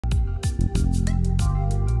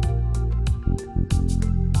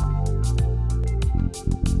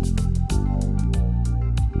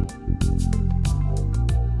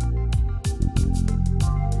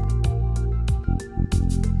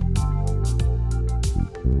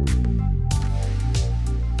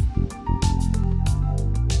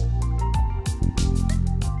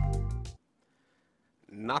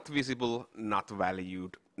not visible, not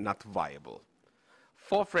valued, not viable.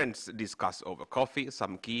 Four friends discuss over coffee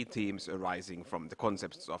some key themes arising from the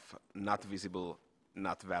concepts of not visible,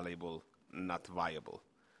 not valuable, not viable.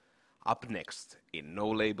 Up next, in No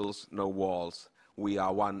Labels, No Walls, We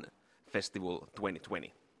Are One Festival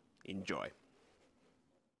 2020. Enjoy.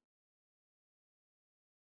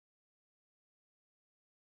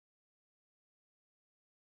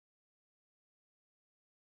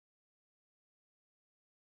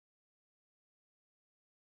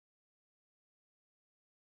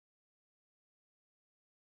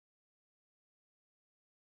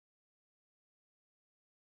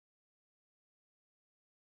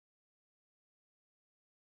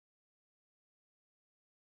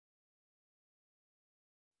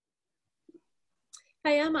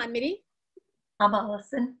 Hi, I'm Anne-Marie. I'm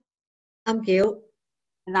Alison. I'm Gail.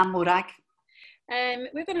 And I'm Morag.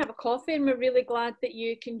 We're going to have a coffee and we're really glad that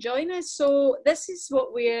you can join us. So this is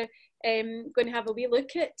what we're going to have a wee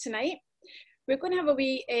look at tonight. We're going to have a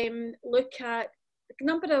wee look at a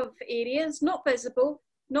number of areas, not visible,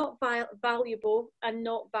 not valuable and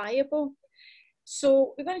not viable.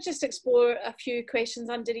 So we're going to just explore a few questions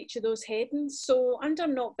under each of those headings. So under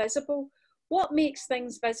not visible, what makes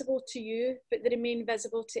things visible to you but they remain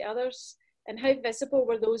visible to others? And how visible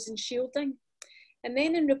were those in shielding? And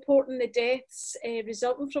then in reporting the deaths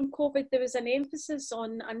resulting from COVID, there was an emphasis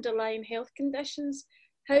on underlying health conditions.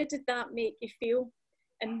 How did that make you feel?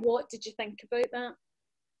 And what did you think about that?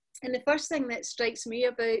 And the first thing that strikes me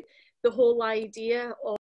about the whole idea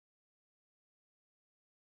of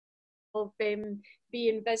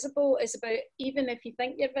being visible is about, even if you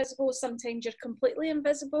think you're visible, sometimes you're completely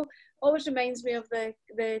invisible. Always reminds me of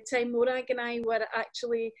the time Morag and I were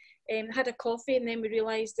actually had a coffee, and then we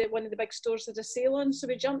realised that one of the big stores had a sale on, so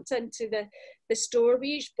we jumped into the store. We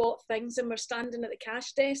each bought things and we're standing at the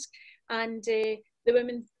cash desk, and the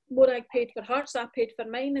woman, Morag paid for hers, I paid for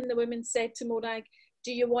mine, and the woman said to Morag,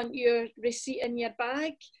 "Do you want your receipt in your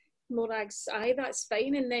bag?" Morag's, "Aye, that's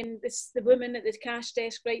fine." And then the woman at the cash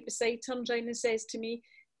desk right beside turns around and says to me,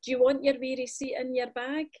 "Do you want your wee receipt in your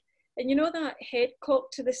bag?" And you know that head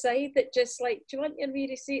cocked to the side that just like, "Do you want your wee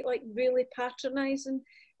receipt?" Like really patronising.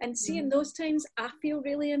 And seeing those times, I feel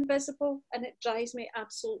really invisible, and it drives me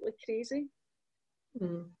absolutely crazy.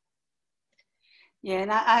 Yeah,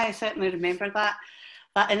 and I certainly remember that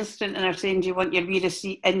instant, and they're saying, "Do you want your wee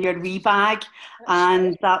receipt in your wee bag?"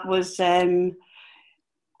 And that was,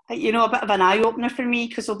 you know, a bit of an eye-opener for me,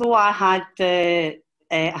 because although I had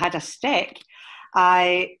a stick,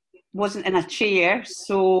 I wasn't in a chair,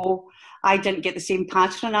 so I didn't get the same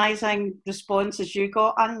patronising response as you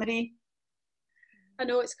got, Anne-Marie. I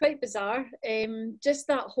know, it's quite bizarre. Just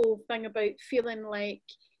that whole thing about feeling like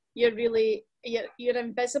you're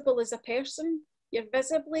invisible as a person. You're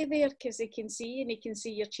visibly there because they can see you and they can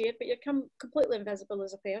see your chair, but you're completely invisible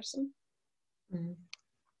as a person.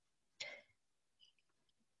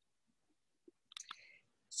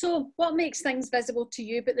 So what makes things visible to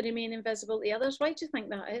you but they remain invisible to others? Why do you think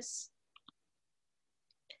that is?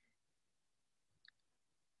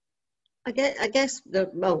 I guess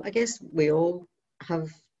we all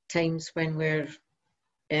have times when we're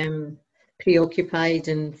preoccupied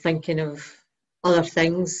and thinking of other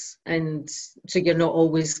things, and so you're not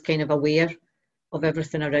always kind of aware of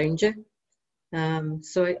everything around you.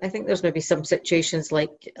 So I think there's maybe some situations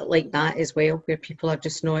like that as well, where people are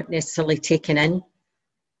just not necessarily taking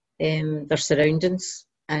in their surroundings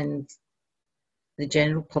and the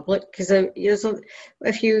general public. Because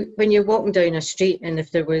when you're walking down a street, and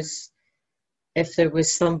if there was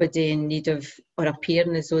somebody in need of, or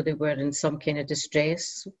appearing as though they were in some kind of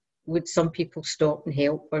distress, would some people stop and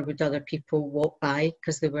help, or would other people walk by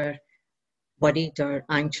because they were worried or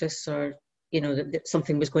anxious, or you know that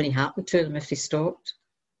something was going to happen to them if they stopped?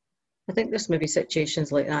 I think there's maybe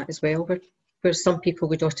situations like that as well, where some people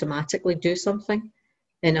would automatically do something,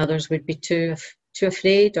 and others would be too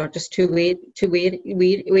afraid or just too wary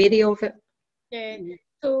of it. Yeah.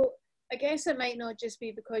 So I guess it might not just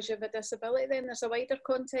be because you have a disability. Then there's a wider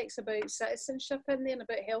context about citizenship in there and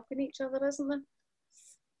about helping each other, isn't there?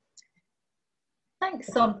 I think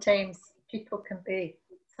sometimes people can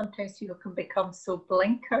become so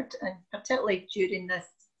blinkered, and particularly during this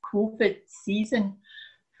COVID season,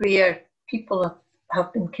 where people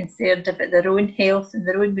have been concerned about their own health and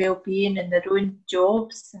their own well-being and their own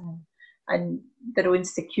jobs and their own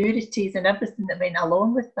securities and everything that went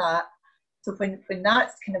along with that. So when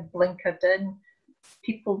that's kind of blinkered in,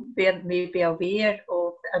 people may be aware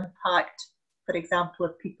of the impact, for example,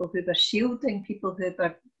 of people who were shielding, people who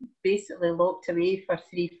were basically locked away for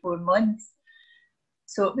 3-4 months.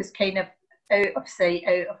 So it was kind of out of sight,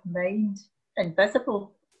 out of mind,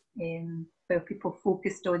 invisible where people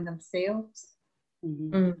focused on themselves.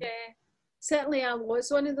 Yeah, certainly I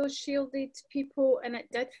was one of those shielded people, and it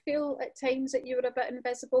did feel at times that you were a bit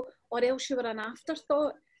invisible, or else you were an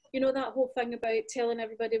afterthought. You know, that whole thing about telling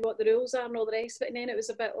everybody what the rules are and all the rest of it, and then it was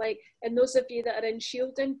a bit like, and those of you that are in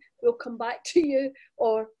shielding, we'll come back to you,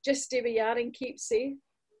 or just stay where you are and keep safe.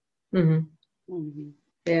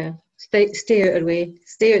 Yeah, stay out of the way.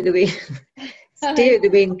 Stay out of the way. Stay out the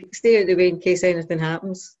way. Stay out the way in case anything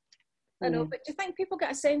happens. I know, but do you think people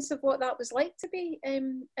get a sense of what that was like to be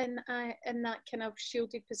in that kind of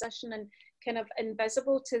shielded position and kind of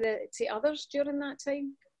invisible to others during that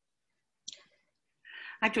time?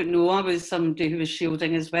 I don't know. I was somebody who was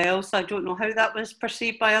shielding as well, so I don't know how that was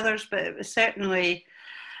perceived by others, but it was certainly,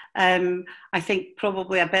 I think,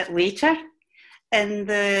 probably a bit later in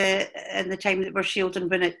the time that we're shielding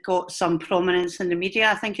when it got some prominence in the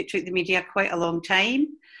media. I think it took the media quite a long time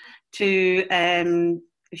to,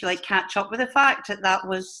 if you like, catch up with the fact that that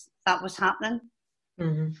was happening.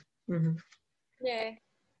 Yeah,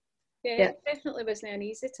 it definitely wasn't an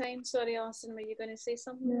easy time. Sorry, Alison, were you going to say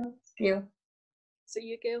something? Yeah. So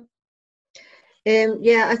you go.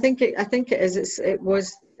 Yeah, I think it is. It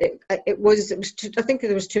was. I think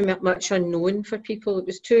there was too much unknown for people.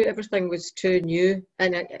 Everything was too new,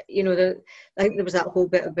 and I think there was that whole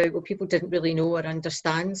bit about, well, people didn't really know or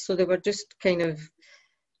understand, so they were just kind of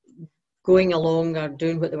going along or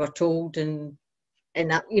doing what they were told, and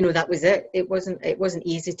that, that was it. It wasn't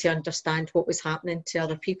easy to understand what was happening to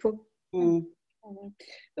other people. But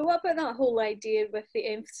what about that whole idea with the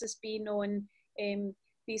emphasis being on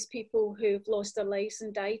these people who've lost their lives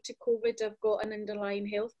and died to COVID have got an underlying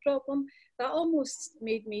health problem? That almost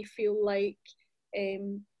made me feel like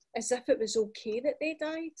as if it was okay that they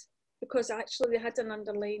died, because actually they had an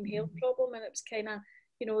underlying health problem, and it was kind of,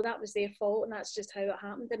 that was their fault and that's just how it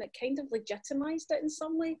happened, and it kind of legitimised it in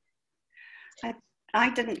some way. I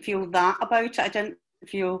didn't feel that about it. I didn't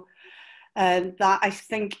feel that. I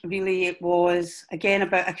think really it was, again,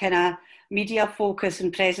 about a kind of media focus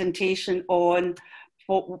and presentation on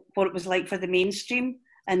what it was like for the mainstream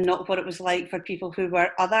and not what it was like for people who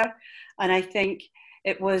were other. And I think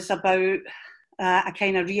it was about a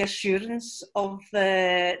kind of reassurance of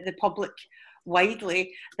the public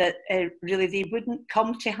widely that really they wouldn't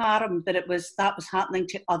come to harm, that was happening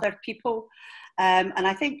to other people. And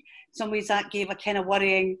I think in some ways that gave a kind of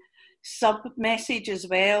worrying sub-message as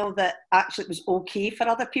well, that actually it was okay for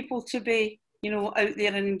other people to be, out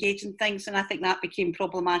there and engaging things. And I think that became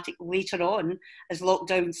problematic later on as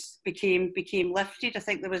lockdowns became lifted. I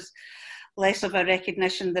think there was less of a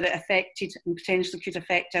recognition that it affected and potentially could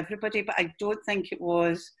affect everybody, but I don't think it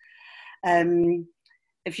was,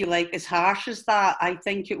 if you like, as harsh as that. I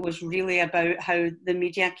think it was really about how the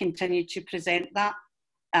media continued to present that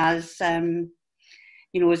as,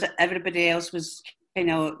 as everybody else was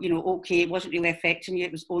kind of, okay, it wasn't really affecting you,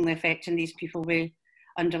 it was only affecting these people with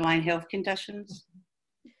underlying health conditions.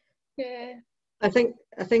 Yeah. I think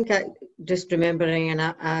I just remembering and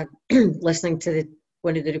I listening to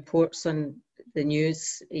one of the reports on the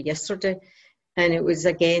news yesterday, and it was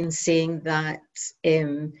again saying that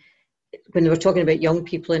when they were talking about young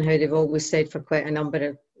people and how they've always said for quite a number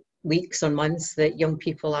of weeks or months that young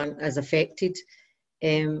people aren't as affected,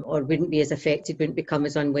 or wouldn't be as affected, wouldn't become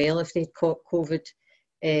as unwell if they'd caught COVID.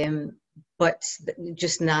 But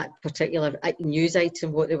just in that particular news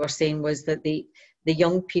item, what they were saying was that the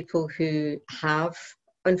young people who have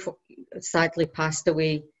sadly passed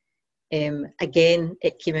away, again,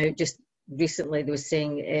 it came out just recently, they were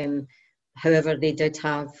saying, however, they did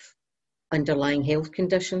have underlying health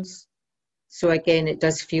conditions. So again, it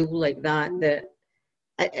does feel like that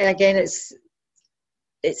again,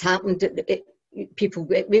 it's happened.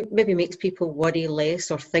 It maybe makes people worry less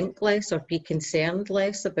or think less or be concerned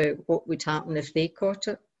less about what would happen if they caught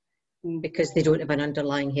it, because they don't have an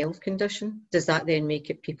underlying health condition. Does that then make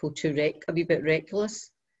it people a wee bit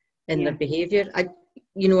reckless in their behaviour? I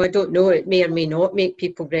don't know. It may or may not make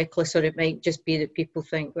people reckless, or it might just be that people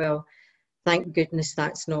think, well, thank goodness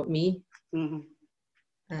that's not me.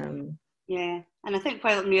 Yeah, and I think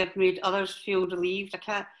while it may have made others feel relieved,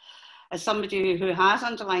 as somebody who has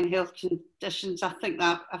underlying health conditions, I think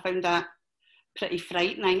that I found that pretty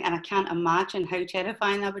frightening, and I can't imagine how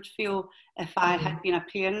terrifying I would feel if I had been a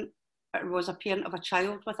parent or was a parent of a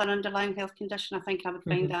child with an underlying health condition. I think I would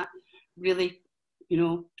find that really,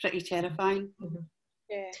 pretty terrifying.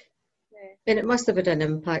 Yeah. And it must have had an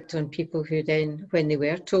impact on people who then, when they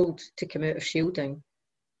were told to come out of shielding,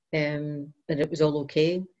 that it was all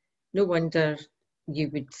okay. No wonder you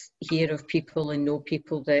would hear of people and know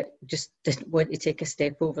people that just didn't want to take a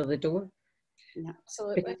step over the door. Yeah,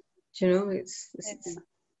 absolutely. But, it's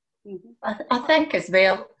I think as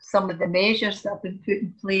well, some of the measures that have been put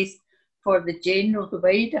in place for the general, the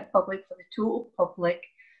wider public, for the total public,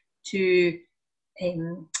 to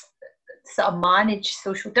sort of manage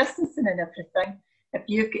social distancing and everything. If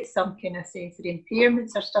you get some kind of sensory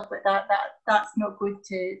impairments or stuff like that, that's not going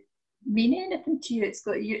to mean anything to you. It's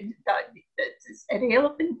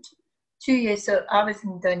irrelevant to you. So I was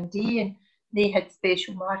in Dundee and they had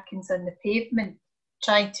special markings on the pavement,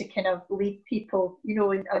 trying to kind of lead people, you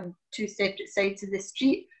know, on two separate sides of the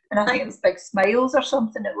street. And I think it was big smiles or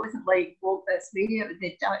something. It wasn't like walk this way.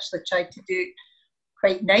 They actually tried to do it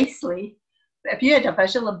quite nicely. But if you had a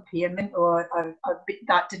visual impairment or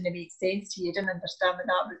that didn't make sense to you, you didn't understand what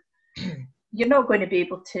that was, you're not going to be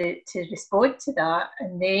able to respond to that.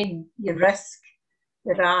 And then you risk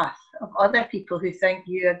the wrath of other people who think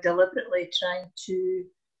you are deliberately trying to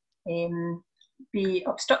be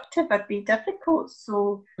obstructive or be difficult.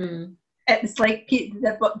 So it was like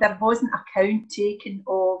there wasn't account taken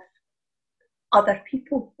of other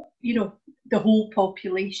people, you know, the whole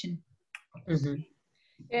population.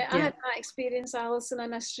 Yeah, I had that experience, Alison,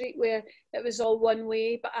 on a street where it was all one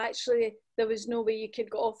way, but actually there was no way you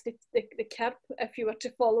could get off the curb if you were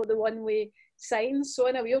to follow the one-way signs. So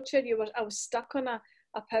in a wheelchair, I was stuck on a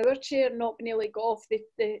power chair, not being able to go off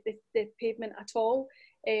the pavement at all,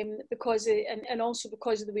 because and also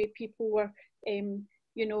because of the way people were,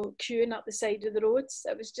 you know, queuing up the side of the roads.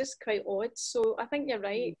 It was just quite odd. So I think you're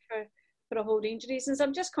right for a whole range of reasons.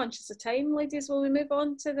 I'm just conscious of time, ladies. Will we move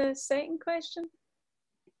on to the second question?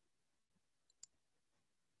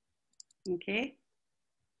 Okay.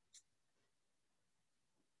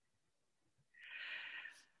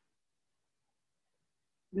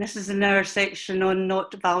 This is in our section on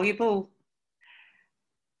not valuable.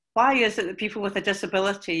 Why is it that people with a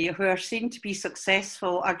disability who are seen to be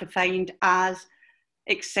successful are defined as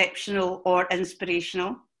exceptional or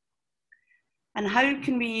inspirational? And how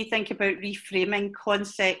can we think about reframing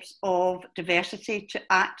concepts of diversity to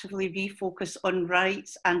actively refocus on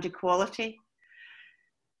rights and equality?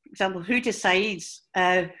 For example, who decides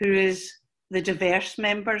who is the diverse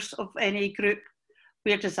members of any group?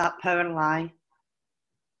 Where does that power lie?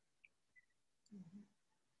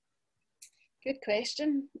 Good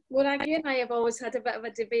question. Well, you and I have always had a bit of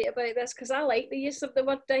a debate about this because I like the use of the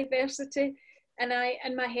word diversity, and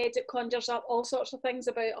in my head it conjures up all sorts of things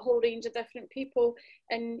about a whole range of different people,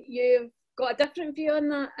 and you've got a different view on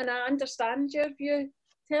that, and I understand your view.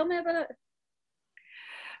 Tell me about it.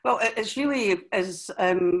 Well, it's really, as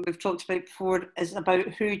we've talked about before, is about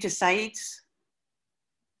who decides,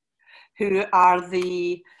 who are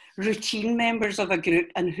the routine members of a group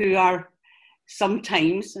and who are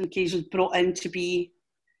sometimes and occasionally brought in to be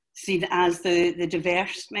seen as the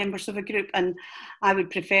diverse members of a group. And I would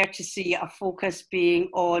prefer to see a focus being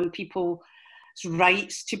on people's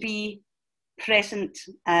rights to be present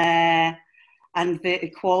and the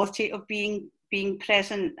equality of being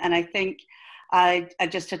present. And I think I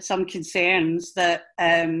just had some concerns that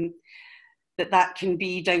that can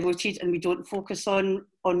be diluted and we don't focus on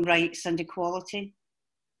rights and equality.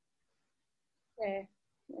 Yeah.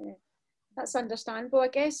 That's understandable. I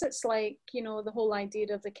guess it's like, you know, the whole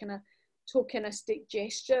idea of the kind of tokenistic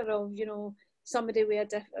gesture of, you know, somebody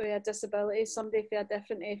with a disability, somebody with a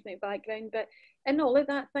different ethnic background. But in all of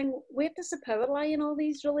that thing, where does the power lie in all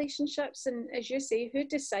these relationships? And as you say, who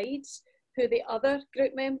decides who the other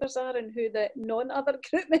group members are and who the non-other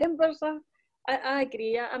group members are? I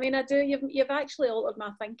agree. I mean, I do. You've actually altered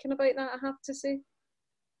my thinking about that, I have to say.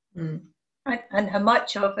 And how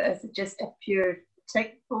much of it is just a pure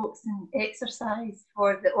tick box and exercise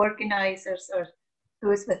for the organisers or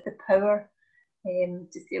those with the power to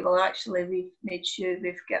say, well, actually, we've made sure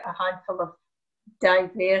we've got a handful of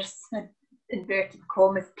diverse, inverted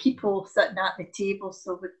commas, people sitting at the table,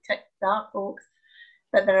 so we've ticked that box.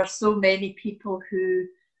 But there are so many people who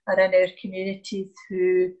are in our communities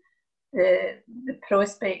who the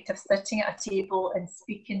prospect of sitting at a table and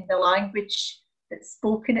speaking the language that's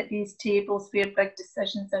spoken at these tables where big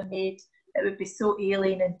decisions are made, it would be so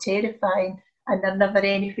alien and terrifying, and they're never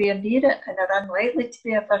anywhere near it, and are unlikely to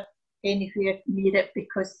be ever anywhere near it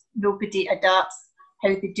because nobody adapts how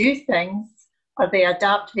they do things, or they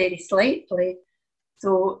adapt very slightly.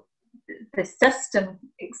 So the system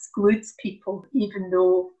excludes people, even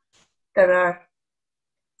though there are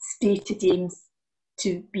stated aims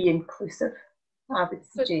to be inclusive, I would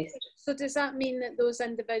suggest. So does that mean that those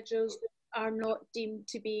individuals are not deemed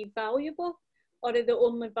to be valuable? Or are they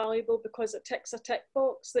only valuable because it ticks a tick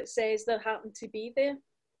box that says they happen to be there?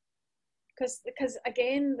 Because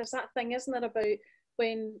again, there's that thing, isn't there, about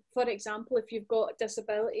when, for example, if you've got a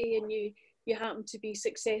disability and you happen to be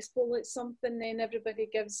successful at something, then everybody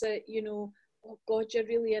gives it, you know, oh God, you're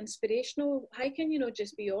really inspirational. How can you not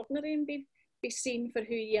just be ordinary and be seen for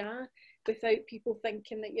who you are, without people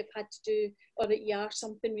thinking that you've had to do, or that you are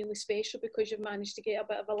something really special because you've managed to get a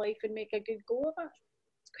bit of a life and make a good go of it?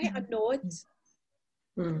 It's quite a nod.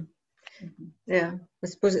 Mm. Yeah, I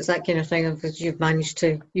suppose it's that kind of thing of you've managed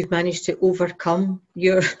to overcome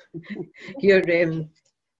your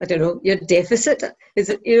I don't know, your deficit. Is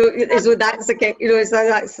it, you know, as though that's the kind, you know,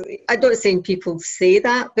 that's, I'm not saying people say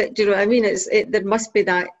that, but do you know what I mean? There must be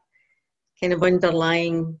that kind of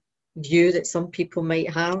underlying view that some people might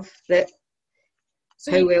have, that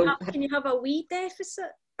So how well can you have a wee deficit?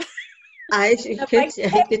 You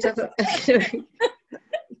could have a,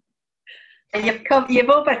 You've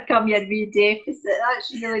overcome your wee deficit.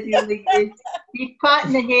 That's really, really good. Be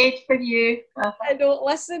patting the head for you. I don't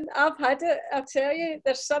listen. I've had it. I'll tell you.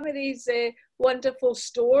 There's some of these wonderful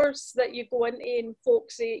stores that you go into, and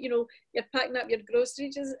folks say, you know, you're packing up your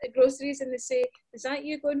groceries, and they say, "Is that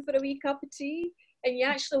you going for a wee cup of tea?" And you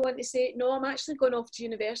actually want to say, no, I'm actually going off to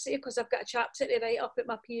university because I've got a chapter to write up at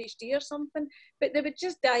my PhD or something. But they would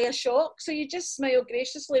just die of shock. So you just smile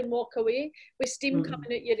graciously and walk away with steam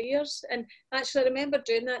coming out your ears. And actually, I remember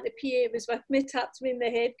doing that. The PA was with me, tapped me in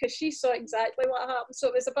the head because she saw exactly what happened. So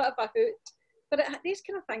it was a bit of a hoot. But these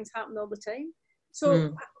kind of things happen all the time.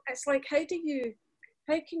 So it's like, how can you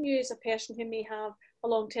as a person who may have a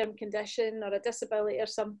long-term condition or a disability or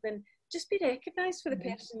something, just be recognised for the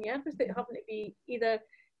person you are without having to be either,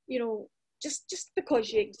 you know, just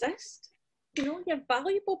because you exist. You know, you're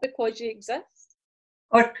valuable because you exist.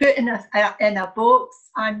 Or put in a box.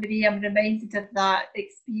 Anne-Marie, I'm reminded of that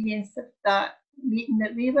experience of that meeting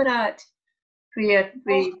that we were at, where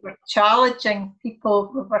we were challenging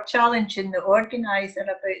people, we were challenging the organiser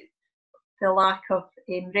about the lack of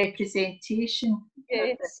representation.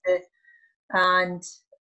 Yes. And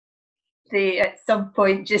they at some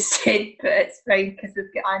point just said, but it's fine because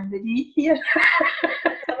we've got Anne-Marie here.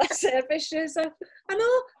 I'm a service user. I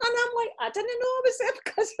know, and I'm like, I didn't know I was there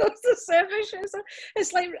because I was a service user.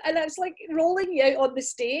 It's like rolling you out on the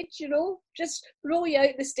stage, you know, just roll you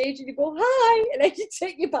out the stage and you go, hi, and then you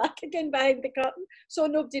take you back again behind the curtain, so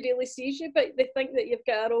nobody really sees you, but they think that you've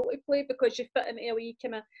got a role to play because you fit into a wee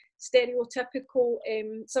kind of stereotypical,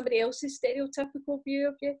 somebody else's stereotypical view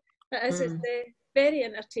of you. It is, it's very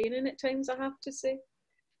entertaining at times, I have to say.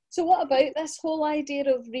 So what about this whole idea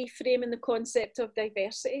of reframing the concept of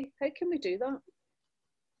diversity? How can we do that?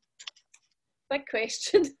 Big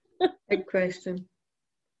question. Big question.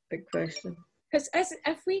 Big question. Because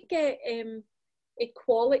if we get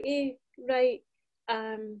equality right,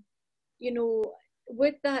 you know,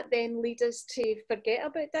 would that then lead us to forget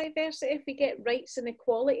about diversity? If we get rights and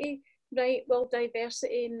equality right, will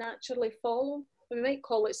diversity naturally follow? We might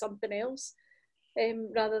call it something else.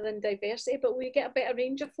 Rather than diversity, but we get a better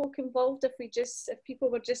range of folk involved if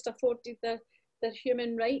people were just afforded their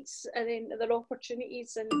human rights and then their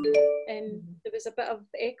opportunities, and there was a bit of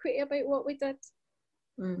equity about what we did.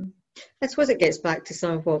 I suppose it gets back to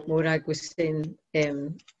some of what Morag was saying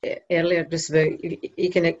earlier, just about you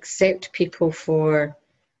can accept people for,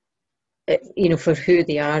 you know, for who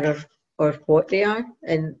they are or what they are,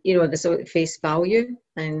 and you know, the sort of face value,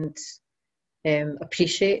 and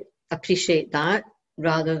appreciate that,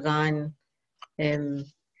 rather than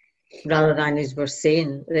as we're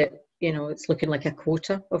saying that, you know, it's looking like a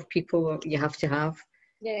quota of people you have to have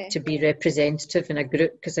to be representative in a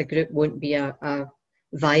group, because a group won't be a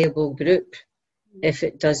viable group if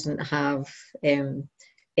it doesn't have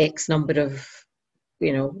X number of,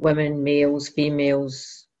 you know, women, males,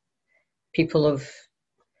 females, people of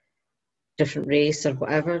different race or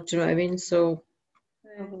whatever. Do you know what I mean? So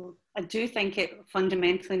I do think it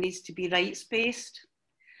fundamentally needs to be rights-based,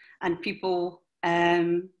 and people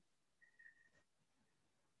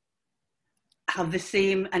have the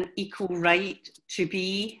same and equal right to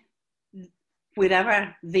be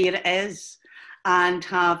wherever there is, and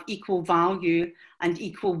have equal value and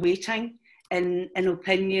equal weighting in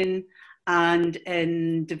opinion and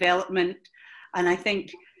in development. And I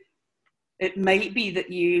think it might be that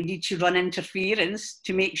you need to run interference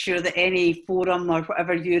to make sure that any forum or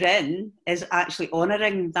whatever you're in is actually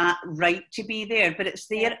honouring that right to be there. But it's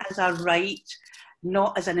there as a right,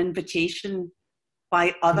 not as an invitation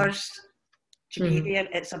by others to be there.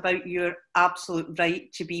 It's about your absolute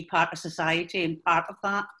right to be part of society and part of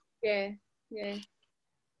that. Yeah.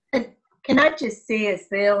 And can I just say as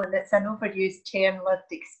well, and it's an overused term,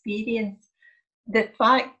 lived experience, the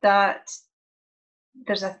fact that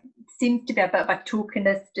seems to be a bit of a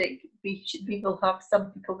tokenistic, we will have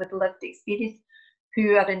some people with lived experience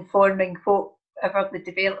who are informing folk whatever the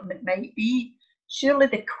development might be, surely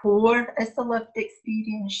the core is the lived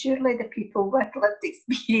experience. Surely the people with lived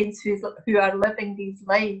experience who are living these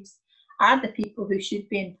lives are the people who should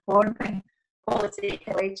be informing policy,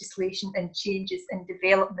 legislation and changes and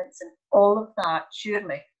developments and all of that,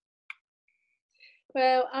 surely.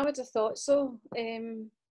 Well, I would have thought so.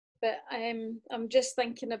 But I'm just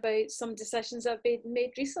thinking about some decisions I've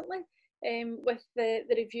made recently with the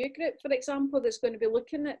review group, for example, that's going to be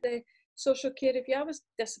looking at the social care review. I was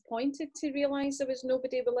disappointed to realise there was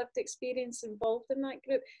nobody with lived experience involved in that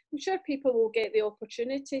group. I'm sure people will get the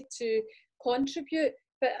opportunity to contribute,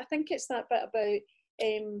 but I think it's that bit about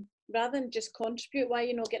rather than just contribute, why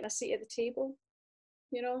you're not getting a seat at the table,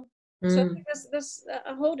 you know? So I think there's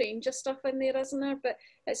a whole range of stuff in there, isn't there? But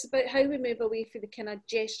it's about how we move away from the kind of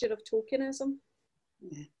gesture of tokenism.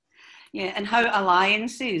 Yeah, and how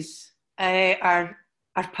alliances are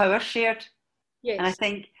power shared. Yes. And I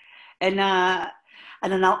think in a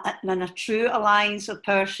true alliance of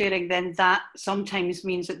power sharing, then that sometimes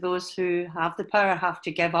means that those who have the power have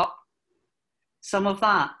to give up some of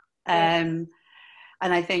that. And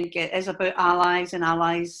I think it is about allies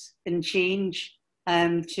in change.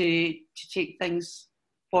 To take things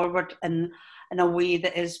forward in a way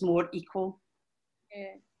that is more equal.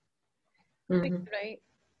 Yeah, I think you're right.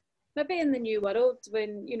 Maybe in the new world,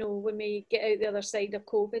 when we get out the other side of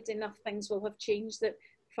COVID, enough things will have changed that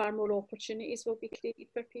far more opportunities will be created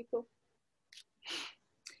for people.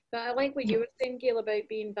 But I like what you were saying, Gail, about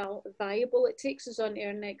being viable. It takes us on to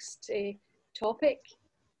our next topic.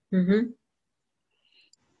 Mm-hmm.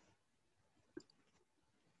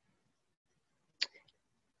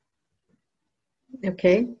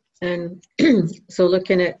 Okay, and so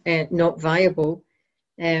looking at not viable,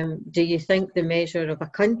 do you think the measure of a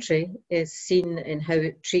country is seen in how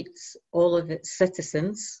it treats all of its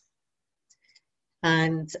citizens?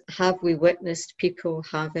 And have we witnessed people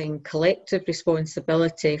having collective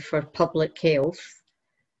responsibility for public health,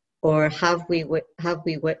 or have we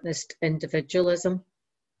witnessed individualism?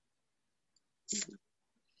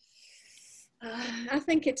 I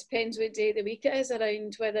think it depends what day of the week it is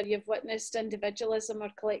around whether you've witnessed individualism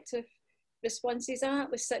or collective responses. I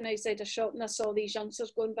was sitting outside a shop and I saw these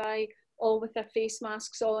youngsters going by, all with their face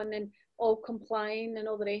masks on and all complying and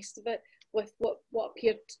all the rest of it with what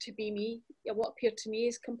appeared to be me, what appeared to me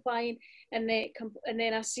as complying. And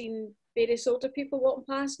then I seen various older people walking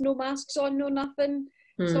past, no masks on, no nothing.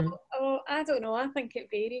 So I don't know. I think it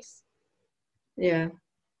varies. Yeah.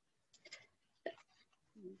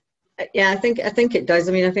 Yeah, I think it does.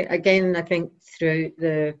 I mean, I think throughout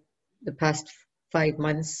the past 5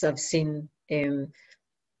 months, I've seen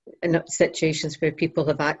situations where people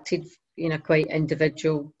have acted in a quite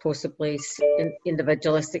individual, possibly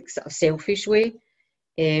individualistic, sort of selfish way,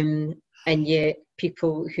 and yet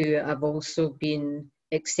people who have also been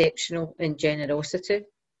exceptional in generosity,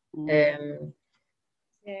 in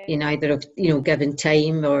either of giving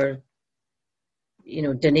time or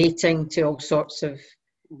donating to all sorts of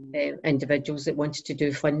individuals that wanted to do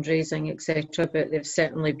fundraising, etc. But there's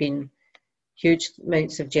certainly been huge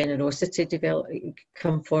amounts of generosity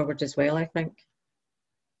come forward as well, I think.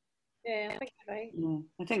 Yeah, I think you're right. Yeah,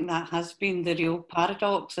 I think that has been the real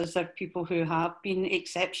paradox, is there people who have been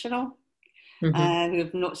exceptional, who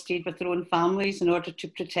have not stayed with their own families in order to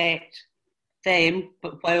protect them,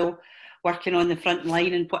 but while working on the front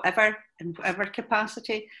line in whatever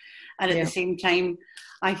capacity. And at the same time,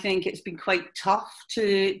 I think it's been quite tough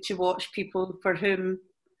to watch people for whom,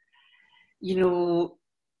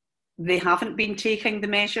 they haven't been taking the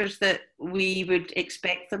measures that we would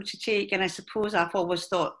expect them to take. And I suppose I've always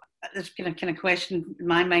thought there's been a kind of question in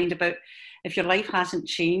my mind about, if your life hasn't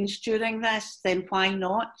changed during this, then why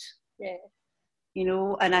not? Yeah.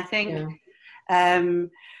 And I think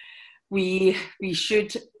we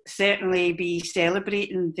should certainly be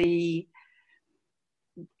celebrating the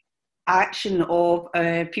action of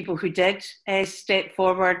people who did step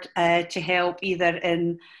forward to help, either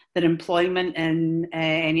in their employment in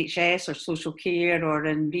NHS or social care or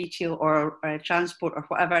in retail or transport or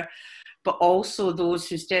whatever, but also those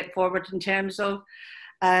who stepped forward in terms of,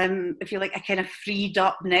 if you like, a kind of freed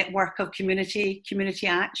up network of community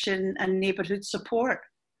action and neighbourhood support.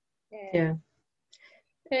 Yeah.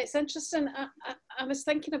 It's interesting. I was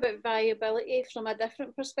thinking about viability from a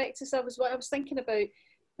different perspective. So I was thinking about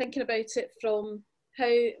it from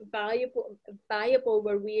how viable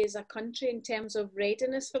were we as a country in terms of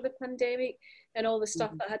readiness for the pandemic and all the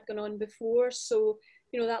stuff that had gone on before. So,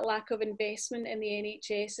 that lack of investment in the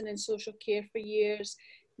NHS and in social care for years,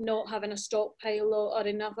 not having a stockpile or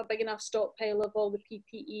a big enough stockpile of all the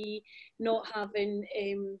PPE, not having,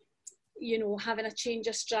 having a change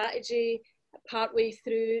of strategy partway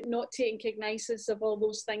through, not taking cognizance of all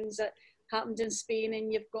those things that happened in Spain,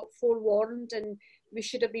 and you've got forewarned, and we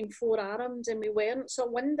should have been forearmed and we weren't. So I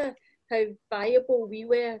wonder how viable we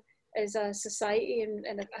were as a society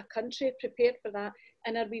and a country prepared for that,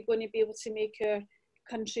 and are we going to be able to make our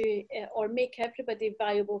country or make everybody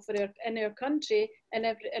viable for in our country, and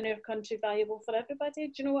in our country viable for everybody?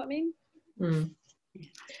 Do you know what I mean? Mm.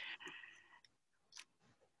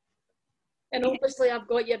 And obviously I've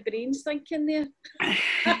got your brains thinking there.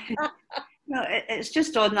 No, it's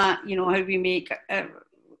just on that, you know, how we make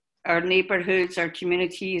our neighbourhoods, our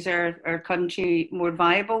communities, our country more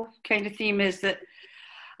viable kind of theme. Is that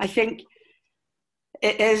I think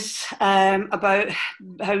it is about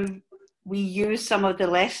how we use some of the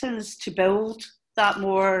lessons to build that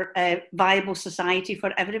more viable society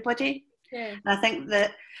for everybody. Yeah. And I think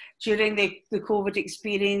that during the COVID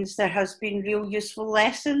experience, there has been real useful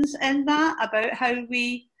lessons in that about how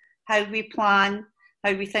we plan,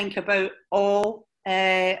 how we think about all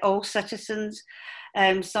citizens.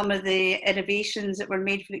 Some of the innovations that were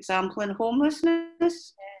made, for example, in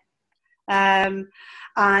homelessness, and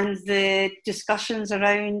the discussions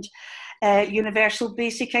around universal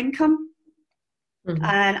basic income. Mm-hmm.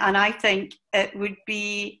 And I think it would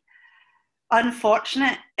be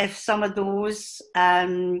unfortunate if some of those,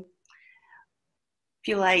 if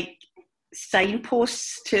you like,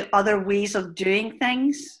 signposts to other ways of doing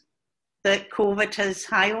things that COVID has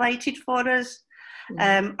highlighted for us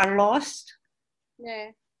are lost.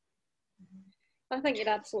 Yeah. I think you're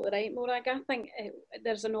absolutely right, Morag. I think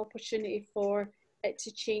there's an opportunity for it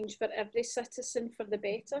to change for every citizen for the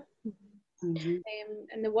better. Mm-hmm.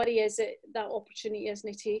 And the worry is that that opportunity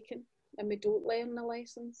isn't taken and we don't learn the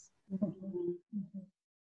lessons. I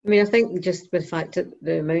mean, I think just the fact that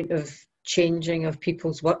the amount of changing of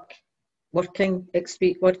people's working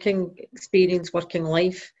experience, working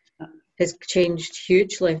life has changed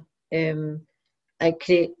hugely. I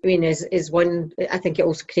think it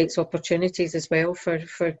also creates opportunities as well for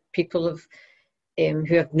people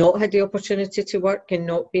who have not had the opportunity to work and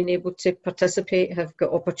not been able to participate, have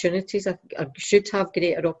got opportunities, should have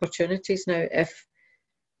greater opportunities now if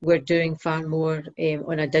we're doing far more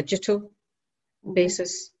on a digital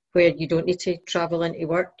basis, where you don't need to travel into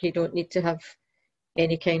work, you don't need to have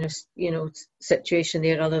any kind of situation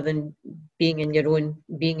there other than being in your own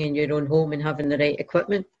home and having the right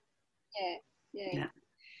equipment. Yeah.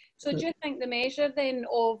 So do you think the measure then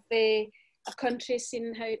of a country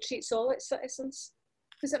seeing how it treats all its citizens?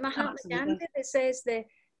 Was it Mahatma Gandhi that says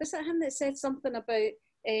was it him that said something about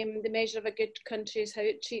the measure of a good country is how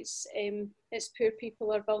it treats its poor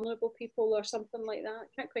people or vulnerable people or something like that? I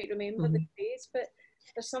can't quite remember the phrase, but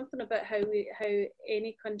there's something about how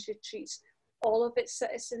any country treats all of its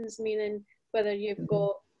citizens, meaning whether you've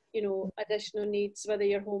got additional needs, whether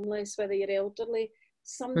you're homeless, whether you're elderly,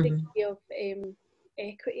 some degree of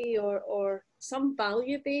equity or some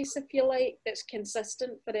value base, if you like, that's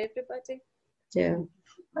consistent for everybody. Yeah.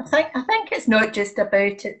 I think it's not just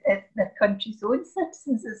about the country's own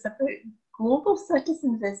citizens, it's about global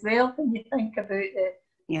citizens as well. When you think about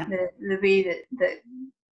the way that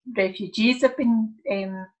refugees have been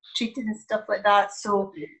treated and stuff like that.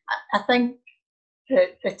 So I think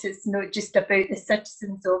that it's not just about the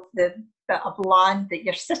citizens of the bit of land that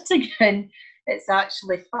you're sitting in. It's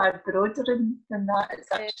actually far broader than that.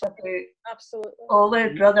 It's actually about all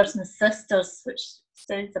our brothers and sisters, which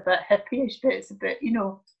sounds a bit hippie-ish, but it's about,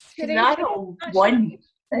 they're all one.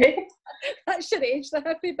 That's your age, the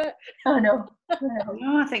hippie bit. I know.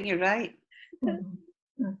 No, I think you're right. I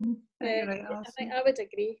think I would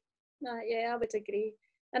agree. I would agree.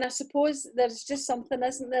 And I suppose there's just something,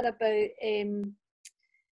 isn't there, about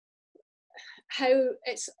how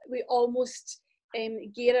we almost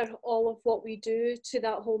gear all of what we do to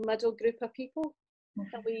that whole middle group of people.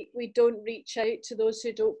 That we don't reach out to those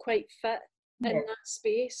who don't quite fit in that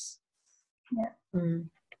space. Yeah.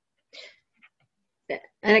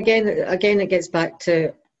 And again, it gets back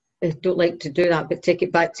to, I don't like to do that, but take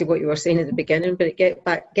it back to what you were saying at the beginning, but it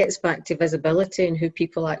gets back to visibility and who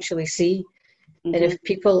people actually see. And if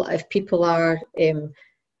people are,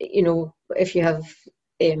 if you have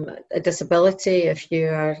a disability, if you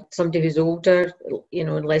are somebody who's older,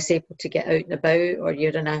 and less able to get out and about, or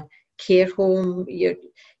you're in a care home, you're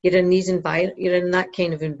in that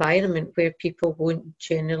kind of environment where people won't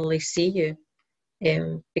generally see you,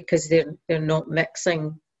 because they're not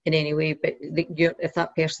mixing in any way. But if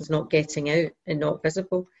that person's not getting out and not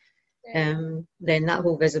visible, then that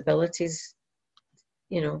whole visibility is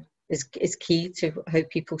key to how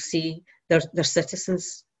people see their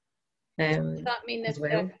citizens. Does that mean if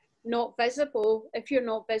they're not visible, if you're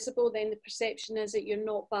not visible, then the perception is that you're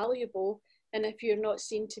not valuable, And if you're not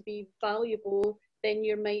seen to be valuable, then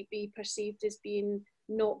you might be perceived as being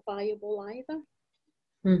not viable either.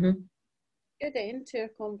 Mm-hmm. Good end to our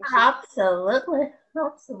conversation. Absolutely,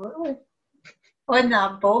 absolutely. On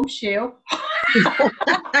that bombshell.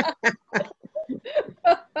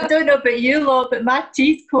 I don't know about you lot, but my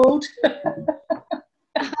tea's cold.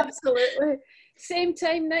 Absolutely. Same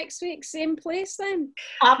time next week, same place then.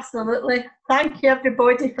 Absolutely. Thank you,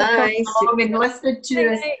 everybody, for coming along and listening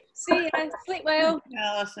to us. See ya. Sleep well.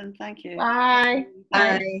 Alison, thank you. Bye.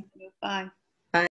 Bye. Bye.